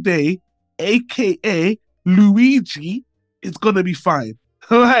 Charlie Day, aka Luigi, is gonna be fine.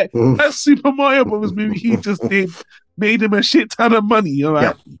 All right. That Super Mario Bros. Movie he just did made him a shit ton of money, all right?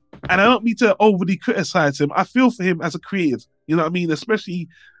 Yep. And I don't mean to overly criticize him. I feel for him as a creative, you know what I mean? Especially,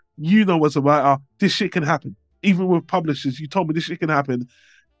 as a writer, this shit can happen. Even with publishers, you told me this shit can happen.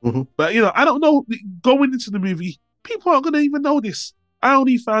 But, I don't know, going into the movie, people aren't going to even know this. I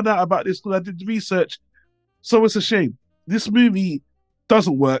only found out about this because I did the research. So it's a shame. This movie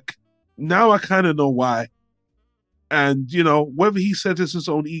doesn't work. Now I kind of know why. And, whether he said it's his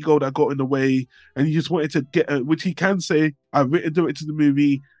own ego that got in the way and he just wanted to get, which he can say, I've written, directed the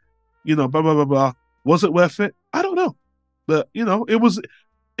movie, blah, blah, blah, blah. Was it worth it? I don't know. But,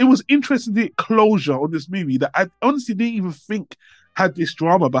 it was interesting to get closure on this movie that I honestly didn't even think had this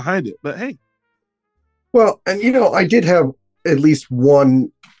drama behind it. But hey. Well, and, I did have at least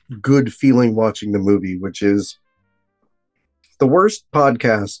one good feeling watching the movie, which is the worst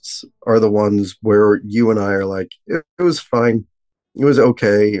podcasts are the ones where you and I are like, it was fine, it was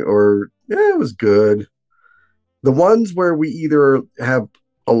okay, or it was good. The ones where we either have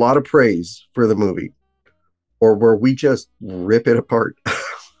a lot of praise for the movie or where we just rip it apart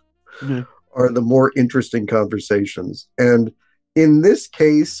are the more interesting conversations. And in this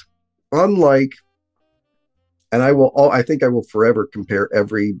case, unlike, and I think I will forever compare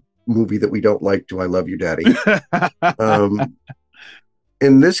every movie that we don't like to I Love You, Daddy.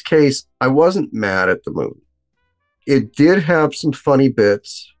 In this case, I wasn't mad at the movie. It did have some funny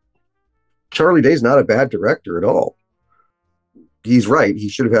bits. Charlie Day's not a bad director at all. He's right. He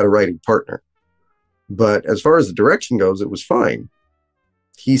should have had a writing partner. But as far as the direction goes, it was fine.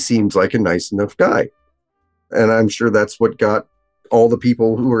 He seems like a nice enough guy. And I'm sure that's what got all the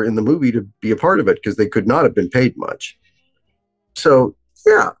people who were in the movie to be a part of it, because they could not have been paid much. So,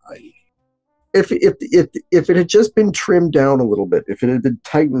 yeah, if it had just been trimmed down a little bit, if it had been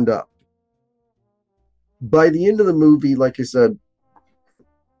tightened up, by the end of the movie, like I said,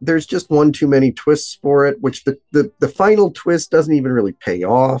 there's just one too many twists for it, which the final twist doesn't even really pay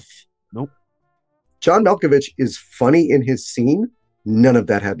off. Nope. John Malkovich is funny in his scene. None of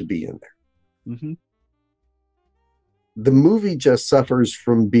that had to be in there. Mm-hmm. The movie just suffers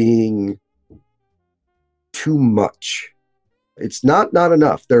from being too much. It's not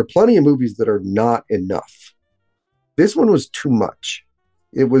enough. There are plenty of movies that are not enough. This one was too much.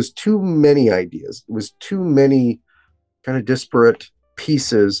 It was too many ideas. It was too many kind of disparate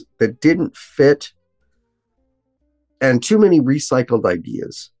pieces that didn't fit, and too many recycled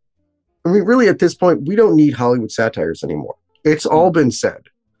ideas. I mean, really, at this point, we don't need Hollywood satires anymore. It's all been said.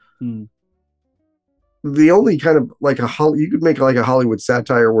 Mm. The only kind of like you could make like a Hollywood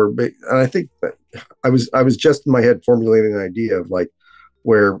satire where, and I think that I was just in my head formulating an idea of like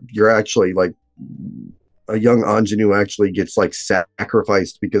where you're actually like a young ingenue actually gets like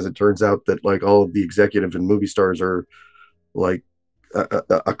sacrificed because it turns out that like all of the executive and movie stars are like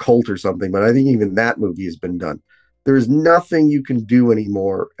a cult or something. But I think even that movie has been done. There's nothing you can do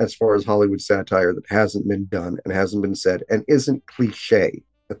anymore as far as Hollywood satire that hasn't been done and hasn't been said and isn't cliche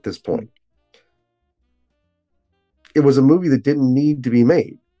at this point. It was a movie that didn't need to be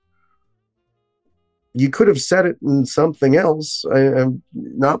made. You could have said it in something else,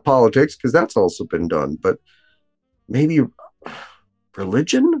 not politics, because that's also been done, but maybe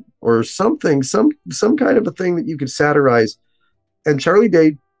religion or something, some kind of a thing that you could satirize. And Charlie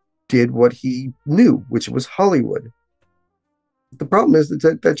Day did what he knew, which was Hollywood. The problem is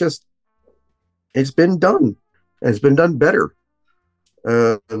that just it's been done. And it's been done better.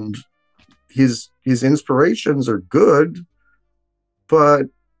 And his inspirations are good, but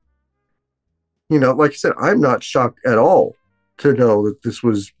you know, like I said, I'm not shocked at all to know that this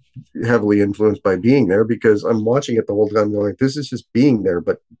was heavily influenced by Being There, because I'm watching it the whole time going, this is just Being There,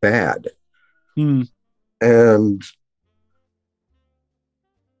 but bad. Mm. And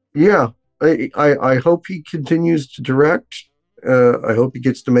yeah, I hope he continues to direct. I hope he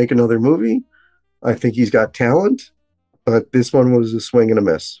gets to make another movie. I think he's got talent, but this one was a swing and a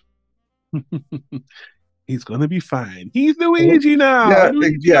miss. He's gonna be fine. He's Luigi now. Yeah,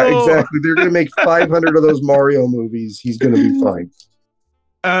 Luigi. yeah, exactly. They're gonna make 500 of those Mario movies. He's gonna be fine.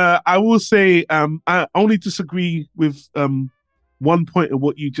 I will say, I only disagree with one point of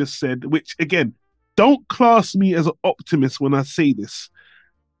what you just said, which again, don't class me as an optimist when I say this.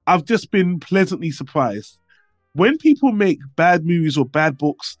 I've just been pleasantly surprised. When people make bad movies or bad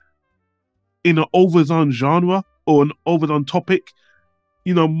books in an overdone genre or an overdone topic,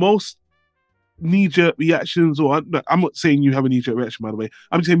 you know, most knee-jerk reactions, or I'm not saying you have a knee-jerk reaction, by the way.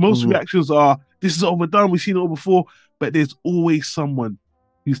 I'm saying most reactions are, this is overdone, we've seen it all before, but there's always someone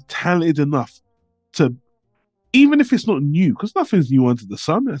who's talented enough to, even if it's not new, because nothing's new under the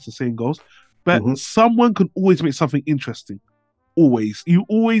sun, as the saying goes, but someone can always make something interesting. Always. You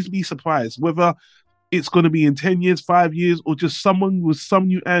always be surprised, whether it's going to be in 10 years, 5 years, or just someone with some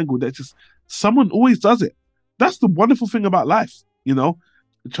new angle that just, someone always does it. That's the wonderful thing about life, you know?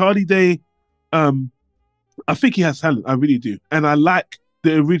 Charlie Day, I think he has talent. I really do. And I like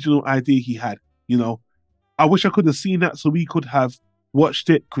the original idea he had, you know? I wish I could have seen that so we could have watched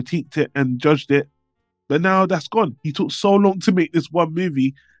it, critiqued it, and judged it. But now that's gone. He took so long to make this one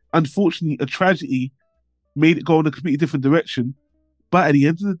movie. Unfortunately, a tragedy made it go in a completely different direction. But at the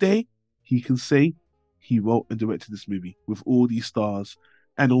end of the day, he can say he wrote and directed this movie with all these stars.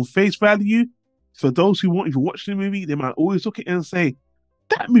 And on face value, for those who won't even watch the movie, they might always look at it and say,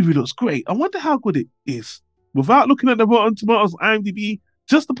 that movie looks great. I wonder how good it is. Without looking at the Rotten Tomatoes, IMDb,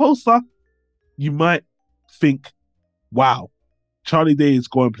 just the poster, you might think, wow, Charlie Day is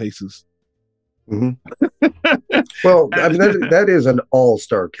going places. Well, I mean, that is an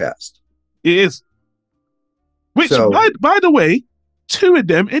all-star cast. It is. Which, by the way, two of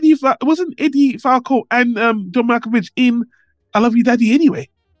them, wasn't Eddie Falco and John Malkovich in I Love You Daddy anyway?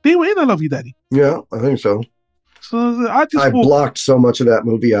 They were in I Love You Daddy. Yeah, I think so. So I blocked so much of that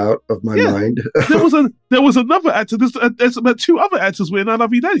movie out of my mind. there was another actor. There's about two other actors were in I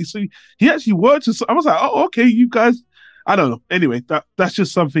Love You Daddy. So he actually worked. I was like, oh, okay, you guys. I don't know. Anyway, that's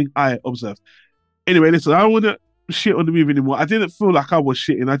just something I observed. Anyway, listen, I don't want to shit on the movie anymore. I didn't feel like I was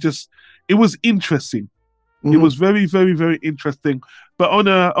shitting. It was interesting. It was very, very, very interesting. But on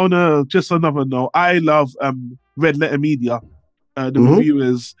a just another note, I love Red Letter Media. The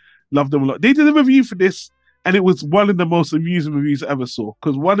reviewers love them a lot. They did a review for this, and it was one of the most amusing reviews I ever saw.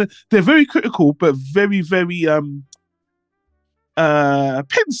 Because they're very critical, but very, very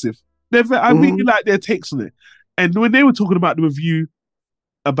pensive. I really like their takes on it. And when they were talking about the review,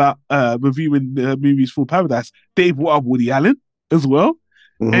 about reviewing movies for Paradise, they brought up Woody Allen as well.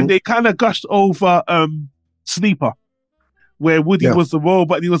 And they kind of gushed over Sleeper, where Woody was the role,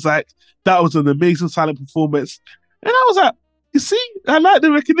 but he was like, that was an amazing silent performance. And I was like, you see, I like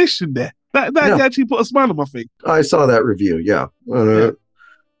the recognition there. That actually put a smile on my face. I saw that review,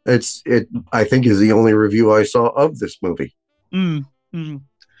 It I think is the only review I saw of this movie.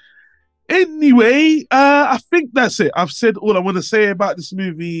 Anyway, I think that's it. I've said all I want to say about this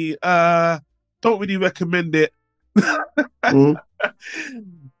movie. Don't really recommend it.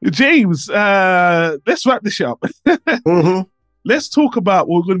 James, let's wrap this up. Let's talk about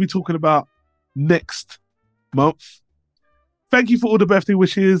what we're going to be talking about next month. Thank you for all the birthday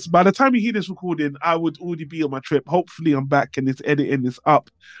wishes. By the time you hear this recording, I would already be on my trip. Hopefully I'm back and it's editing this up.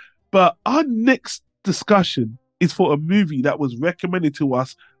 But our next discussion is for a movie that was recommended to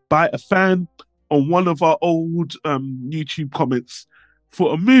us by a fan on one of our old YouTube comments,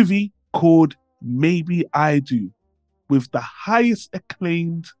 for a movie called Maybe I Do, with the highest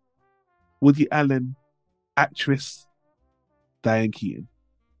acclaimed Woody Allen actress, Diane Keaton.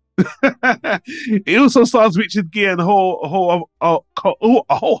 It also stars Richard Gere and a whole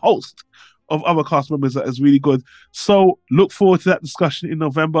host of other cast members that is really good. So look forward to that discussion in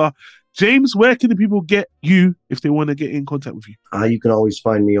November. James, where can the people get you if they want to get in contact with you? You can always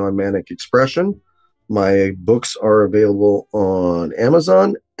find me on Manic Expression. My books are available on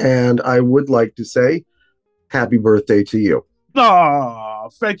Amazon. And I would like to say, happy birthday to you. Oh,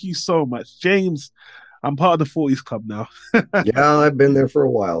 thank you so much, James. I'm part of the 40s club now. Yeah, I've been there for a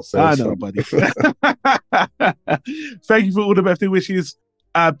while. So I know, buddy. Thank you for all the birthday wishes.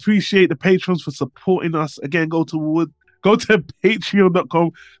 I appreciate the patrons for supporting us. Again, go to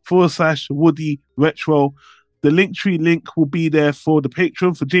patreon.com/Woody Retro. The Linktree link will be there for the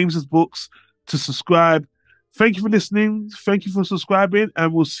Patreon, for James's books, to subscribe. Thank you for listening. Thank you for subscribing,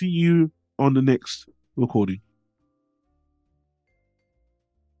 and we'll see you on the next recording.